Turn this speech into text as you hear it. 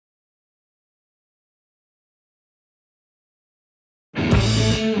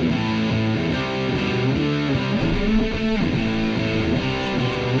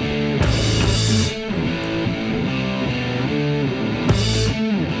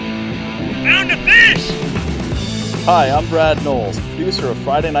Hi, I'm Brad Knowles, producer of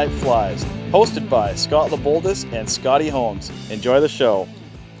Friday Night Flies, hosted by Scott LeBoldus and Scotty Holmes. Enjoy the show.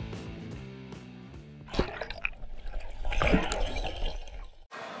 Hey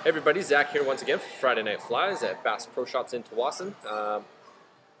everybody, Zach here once again for Friday Night Flies at Bass Pro Shops in Tawasin.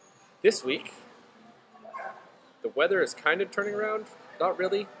 This week, the weather is kind of turning around. Not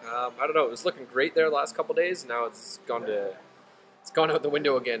really. I don't know. It was looking great there the last couple days. Now it's gone out the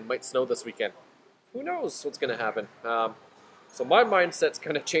window again. Might snow this weekend. Who knows what's going to happen? So my mindset's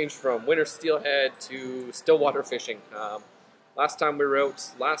kind of changed from winter steelhead to stillwater fishing. Last time we were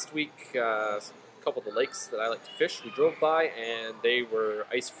out last week, a couple of the lakes that I like to fish, we drove by and they were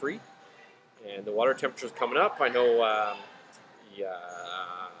ice free, and the water temperature's coming up. I know,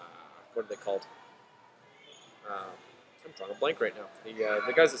 what are they called? I'm drawing a blank right now.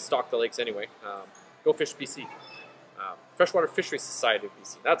 The guys that stock the lakes anyway. Go Fish BC. Freshwater Fishery Society of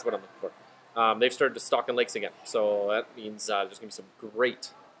BC. That's what I'm looking for. They've started to stock in lakes again. So that means there's going to be some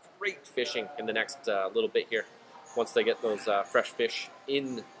great fishing in the next little bit here once they get those fresh fish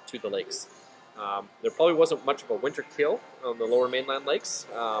into the lakes. There probably wasn't much of a winter kill on the lower mainland lakes.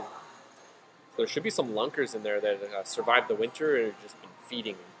 So there should be some lunkers in there that survived the winter and have just been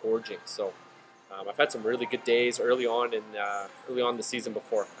feeding and gorging. So I've had some really good days early on the season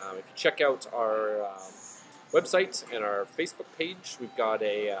before. If you check out our website and our Facebook page, we've got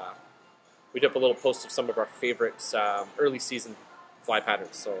we did up a little post of some of our favorite early season fly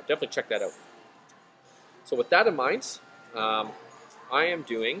patterns. So definitely check that out. So with that in mind, I am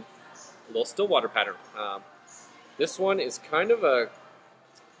doing a little stillwater pattern. This one is kind of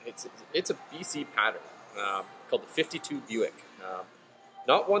it's a BC pattern called the 52 Buick.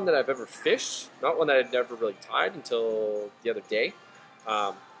 Not one that I've ever fished, not one that I'd never really tied until the other day.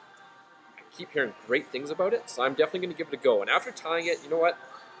 I keep hearing great things about it, so I'm definitely going to give it a go. And after tying it, you know what?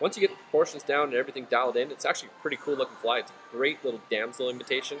 Once you get the proportions down and everything dialed in, it's actually a pretty cool looking fly. It's a great little damsel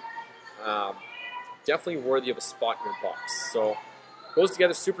imitation. Definitely worthy of a spot in your box. So it goes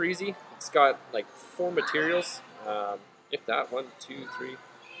together super easy. It's got like 4 materials, if that, 1, 2, 3,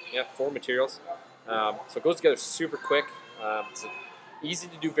 yeah, 4 materials. So it goes together super quick. It's easy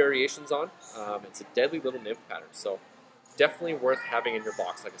to do variations on. It's a deadly little nymph pattern, so definitely worth having in your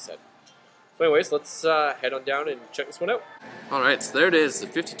box, like I said. So anyways, let's head on down and check this one out. Alright, so there it is, the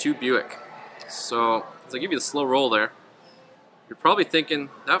 52 Buick. So, as I give you the slow roll there, you're probably thinking,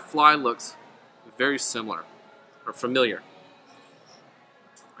 that fly looks very similar, or familiar.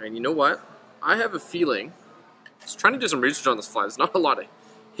 And you know what? I have a feeling, I was trying to do some research on this fly, there's not a lot of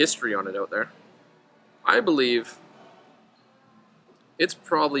history on it out there. I believe it's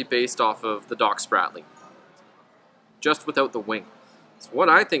probably based off of the Doc Spratley, just without the wing. So what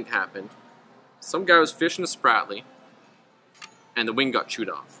I think happened, some guy was fishing a Spratley, and the wing got chewed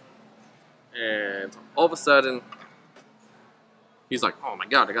off. And all of a sudden, he's like, oh my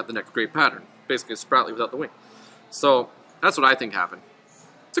god, I got the next great pattern. Basically a Spratley without the wing. So that's what I think happened.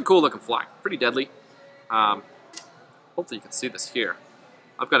 It's a cool looking fly, pretty deadly. Hopefully you can see this here.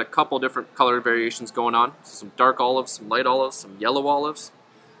 I've got a couple different color variations going on. So some dark olives, some light olives, some yellow olives.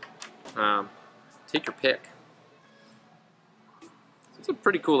 Take your pick. It's a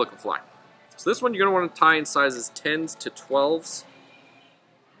pretty cool looking fly. So this one you're going to want to tie in sizes 10s to 12s.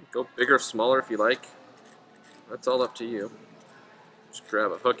 Go bigger or smaller if you like. That's all up to you. Just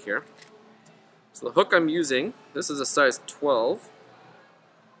grab a hook here. So the hook I'm using, this is a size 12.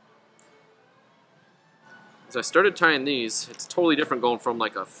 As I started tying these, it's totally different going from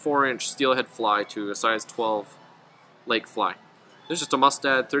like a 4-inch steelhead fly to a size 12 lake fly. This is just a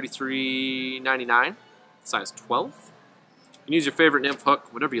Mustad 33.99, size 12. You can use your favorite nymph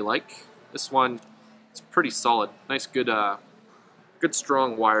hook, whatever you like. This one is pretty solid. Nice, good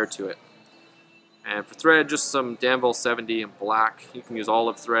strong wire to it. And for thread, just some Damsel 70 in black. You can use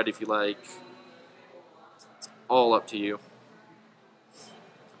olive thread if you like. It's all up to you.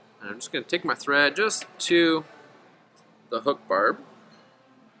 And I'm just going to take my thread just to the hook barb.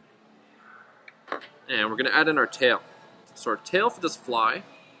 And we're going to add in our tail. So our tail for this fly,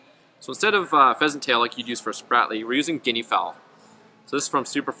 so instead of pheasant tail like you'd use for a Spratley, we're using guinea fowl. So this is from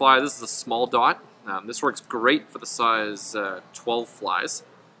Superfly. This is a small dot. This works great for the size 12 flies.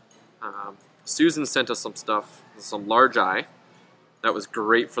 Susan sent us some stuff, some large eye. That was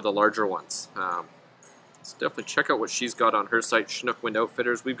great for the larger ones. So definitely check out what she's got on her site, Chinook Wind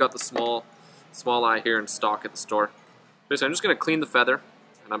Outfitters. We've got the small eye here in stock at the store. Basically, I'm just going to clean the feather,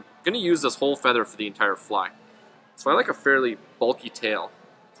 and I'm going to use this whole feather for the entire fly. So I like a fairly bulky tail.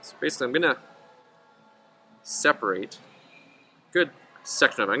 So basically, I'm going to separate a good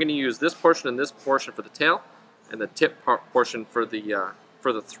section of it. I'm going to use this portion and this portion for the tail, and the tip portion for the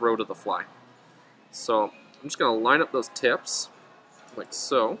throat of the fly. So I'm just going to line up those tips, like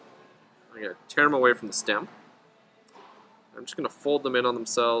so. I'm going to tear them away from the stem. I'm just going to fold them in on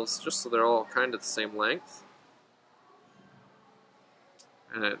themselves, just so they're all kind of the same length.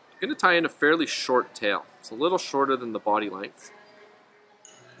 And I'm going to tie in a fairly short tail. It's a little shorter than the body length.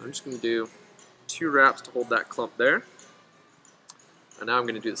 I'm just going to do 2 wraps to hold that clump there. And now I'm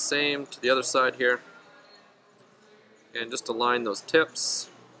going to do the same to the other side here. And just align those tips.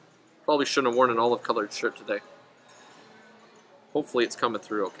 Probably shouldn't have worn an olive colored shirt today. Hopefully it's coming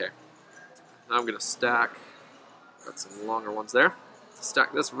through okay. Now I'm going to stack, got some longer ones there.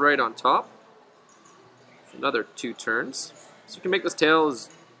 Stack this right on top. Another 2 turns. So you can make this tail as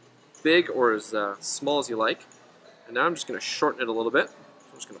big or as small as you like. And now I'm just going to shorten it a little bit.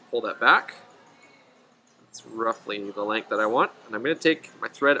 I'm just going to pull that back. That's roughly the length that I want. And I'm going to take my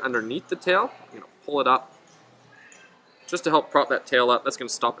thread underneath the tail. I'm going to pull it up just to help prop that tail up. That's going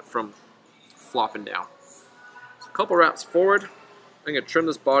to stop it from flopping down. So a couple wraps forward. I'm going to trim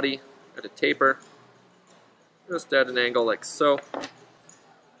this body at a taper. Just at an angle like so.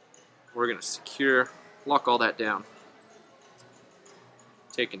 We're going to lock all that down.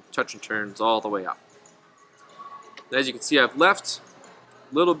 Taking touch and turns all the way up. And as you can see, I've left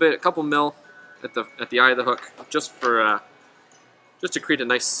a little bit, a couple mil at the eye of the hook, just to create a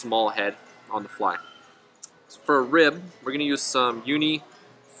nice small head on the fly. So for a rib, we're going to use some uni,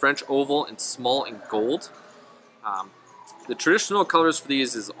 French oval, and small in gold. The traditional colors for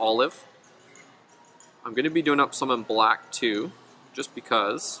these is olive. I'm going to be doing up some in black too, just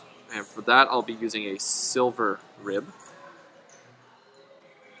because. And for that, I'll be using a silver rib.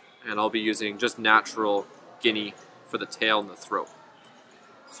 And I'll be using just natural guinea for the tail and the throat.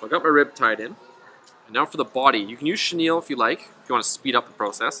 So I got my rib tied in. And now for the body, you can use chenille if you like, if you want to speed up the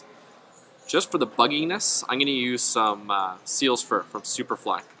process. Just for the bugginess, I'm going to use some seals fur from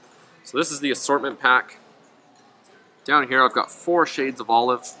Superfly. So this is the assortment pack. Down here I've got 4 shades of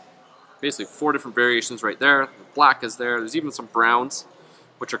olive. Basically 4 different variations right there. The black is there. There's even some browns,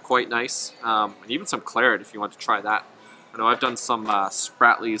 which are quite nice. And even some claret if you want to try that. I know I've done some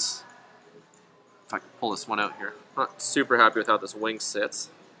Spratleys. If I can pull this one out here. Not super happy with how this wing sits,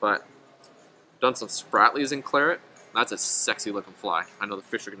 but I've done some Spratleys in claret. That's a sexy looking fly. I know the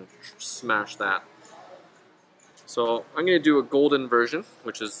fish are going to smash that. So I'm going to do a golden version,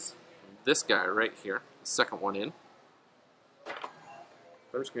 which is this guy right here, the second one in.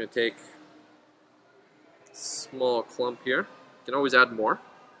 I'm just going to take a small clump here. You can always add more.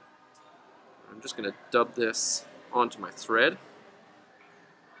 I'm just going to dub this onto my thread.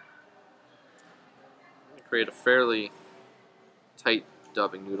 I'm going to create a fairly tight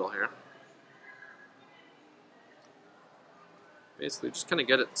dubbing noodle here. Basically just kind of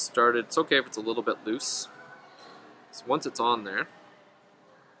get it started. It's okay if it's a little bit loose. So once it's on there,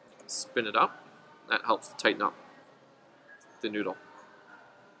 spin it up. That helps to tighten up the noodle.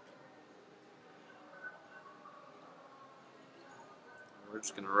 We're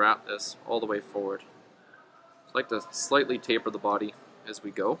just going to wrap this all the way forward. I like to slightly taper the body as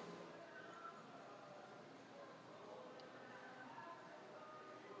we go.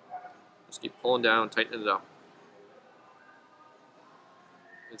 Just keep pulling down, tightening it up.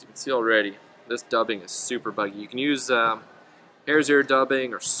 As you can see already, this dubbing is super buggy. You can use hare's ear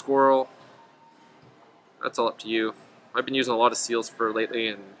dubbing or squirrel. That's all up to you. I've been using a lot of seals fur lately,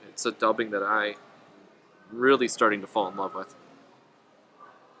 and it's a dubbing that I'm really starting to fall in love with.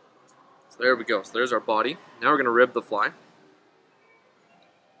 So there we go. So there's our body. Now we're going to rib the fly.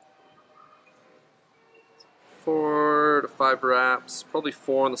 4 to 5 wraps, probably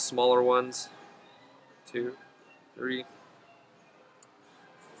 4 on the smaller ones. 2, 3,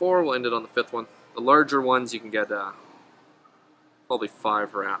 4. We'll end it on the 5th one. The larger ones you can get probably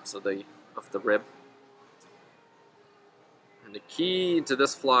 5 wraps of the rib. And the key to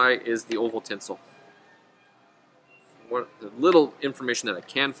this fly is the oval tinsel. The little information that I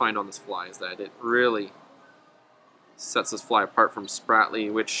can find on this fly is that it really sets this fly apart from Spratley,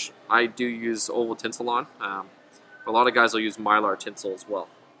 which I do use oval tinsel on. A lot of guys will use mylar tinsel as well.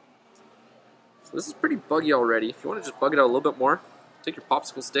 So this is pretty buggy already. If you want to just bug it out a little bit more, take your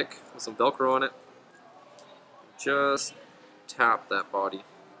popsicle stick with some Velcro on it. Just tap that body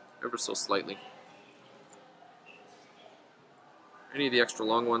ever so slightly. Any of the extra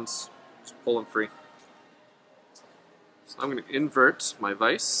long ones, just pull them free. So I'm going to invert my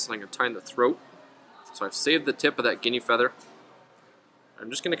vise. I'm going to tie in the throat. So I've saved the tip of that guinea feather. I'm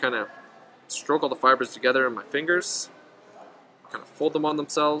just going to kind of stroke all the fibers together in my fingers. Kind of fold them on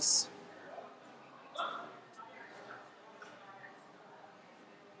themselves.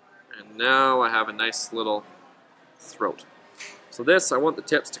 And now I have a nice little throat. So this, I want the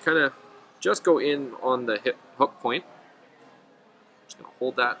tips to kind of just go in on the hook point. Just going to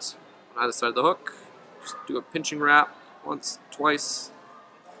hold that on either side of the hook. Just do a pinching wrap once, twice.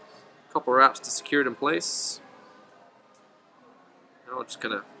 A couple wraps to secure it in place. Now I'll just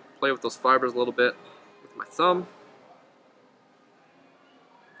kind of play with those fibers a little bit with my thumb.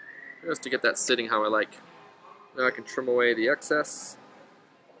 Just to get that sitting how I like. Now I can trim away the excess.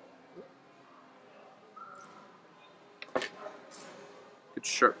 Good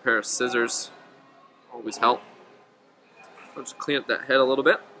sharp pair of scissors always help. I'll just clean up that head a little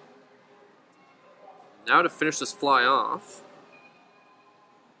bit. Now to finish this fly off,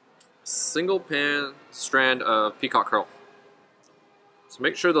 a single strand of peacock curl. So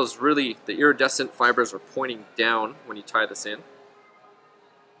make sure the iridescent fibers are pointing down when you tie this in.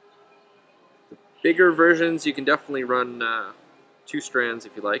 The bigger versions, you can definitely run 2 strands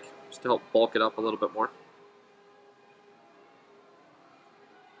if you like, just to help bulk it up a little bit more.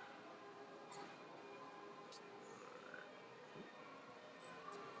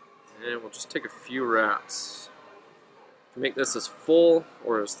 And we'll just take a few wraps. You can make this as full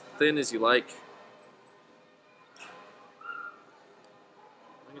or as thin as you like.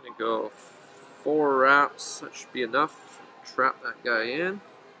 I'm going to go 4 wraps. That should be enough. Trap that guy in.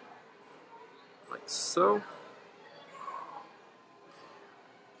 Like so.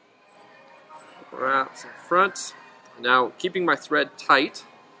 Couple wraps in front. Now, keeping my thread tight,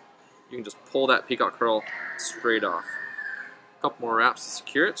 you can just pull that peacock curl straight off. A couple more wraps to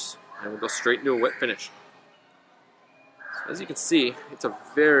secure it. And we'll go straight into a wet finish. So as you can see, it's a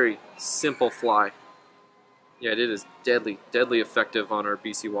very simple fly. Yeah, it is deadly effective on our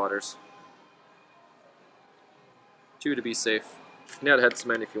BC waters. 2 to be safe. You can add head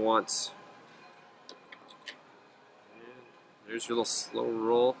cement if you want. And there's your little slow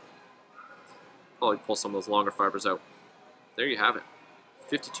roll. Probably pull some of those longer fibers out. There you have it.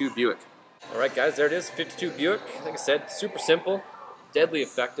 52 Buick. Alright guys, there it is, 52 Buick. Like I said, super simple, deadly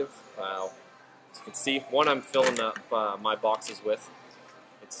effective. As you can see, one I'm filling up my boxes with.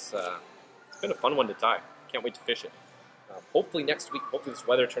 It's been a fun one to tie. Can't wait to fish it. Hopefully next week, hopefully this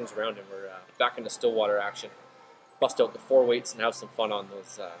weather turns around and we're back into stillwater action. Bust out the 4 weights and have some fun on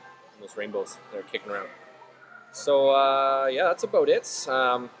those rainbows that are kicking around. So yeah, that's about it.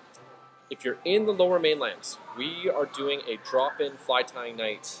 If you're in the Lower Mainland, we are doing a drop-in fly tying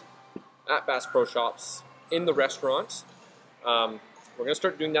night at Bass Pro Shops in the restaurant. We're going to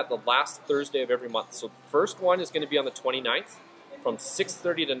start doing that the last Thursday of every month. So the first one is going to be on the 29th from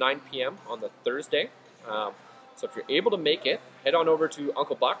 6:30 to 9 p.m. on the Thursday. So if you're able to make it, head on over to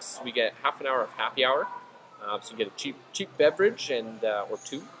Uncle Buck's. We get half an hour of happy hour. So you get a cheap beverage and or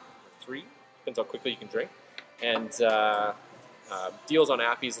 2 or 3, depends how quickly you can drink. And deals on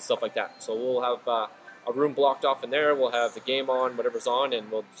appies and stuff like that. So we'll have a room blocked off in there. We'll have the game on, whatever's on, and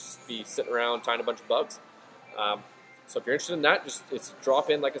we'll just be sitting around tying a bunch of bugs. So if you're interested in that, it's drop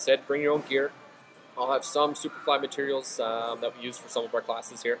in, like I said, bring your own gear. I'll have some Superfly materials that we use for some of our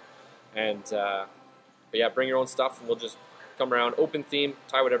classes here. And, but yeah, bring your own stuff, and we'll just come around, open theme,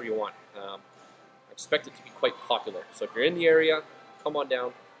 tie whatever you want. I expect it to be quite popular. So if you're in the area, come on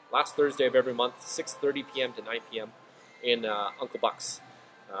down. Last Thursday of every month, 6:30 p.m. to 9 p.m. in Uncle Buck's.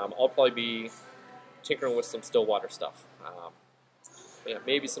 I'll probably be tinkering with some stillwater stuff. Yeah,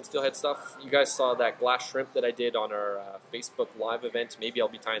 maybe some steelhead stuff. You guys saw that glass shrimp that I did on our Facebook Live event. Maybe I'll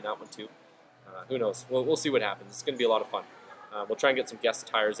be tying that one too. Who knows? We'll see what happens. It's going to be a lot of fun. We'll try and get some guest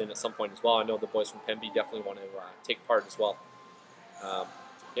tyers in at some point as well. I know the boys from Pemby definitely want to take part as well.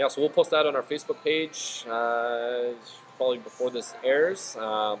 Yeah, so we'll post that on our Facebook page probably before this airs.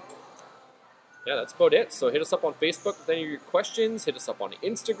 Yeah, that's about it. So hit us up on Facebook with any of your questions. Hit us up on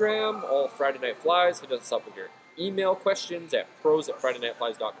Instagram, all Friday Night Flies. Hit us up with your email questions at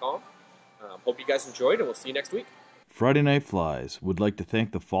pros@fridaynightflies.com. Hope you guys enjoyed, and we'll see you next week. Friday Night Flies would like to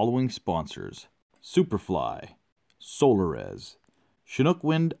thank the following sponsors: Superfly, Solarez, Chinook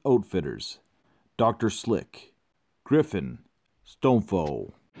Wind Outfitters, Dr. Slick, Griffin,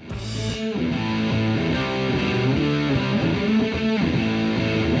 Stonefoe.